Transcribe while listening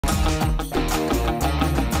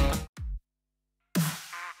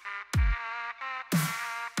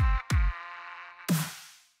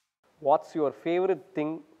What's your favorite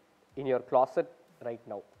thing in your closet right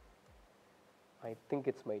now? I think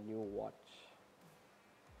it's my new watch.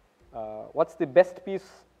 What's the best piece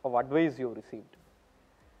of advice you received?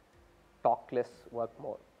 Talk less, work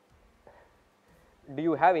more. Do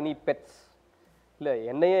you have any pets? இல்லை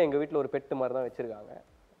என்னையே எங்கள் வீட்டில் ஒரு bed மாதிரி தான் வச்சுருக்காங்க,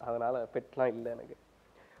 அதனால் பெட்லாம் இல்லை எனக்கு.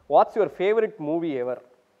 வாட்ஸ் யுவர் ஃபேவரட் மூவி எவர்?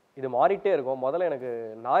 இது மாறிட்டே இருக்கும். முதல்ல எனக்கு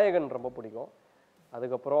நாயகன் ரொம்ப பிடிக்கும்.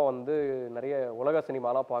 அதுக்கப்புறம் வந்து நிறைய உலக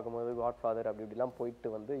சினிமாலாம் பார்க்கும்போது காட்ஃபாதர் அப்படி இப்படிலாம் போயிட்டு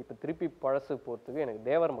வந்து இப்போ திருப்பி பழசு போகிறதுக்கு எனக்கு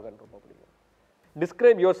தேவர் மகன் ரொம்ப பிடிக்கும்.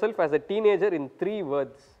 Describe your self as a teenager in 3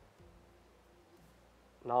 words.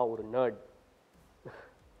 நான் ஒரு nerd.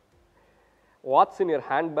 Watts in your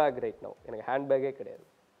handbag right now? எனக்கு ஹேண்ட்பேக்கே கிடையாது,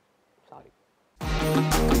 சாரி.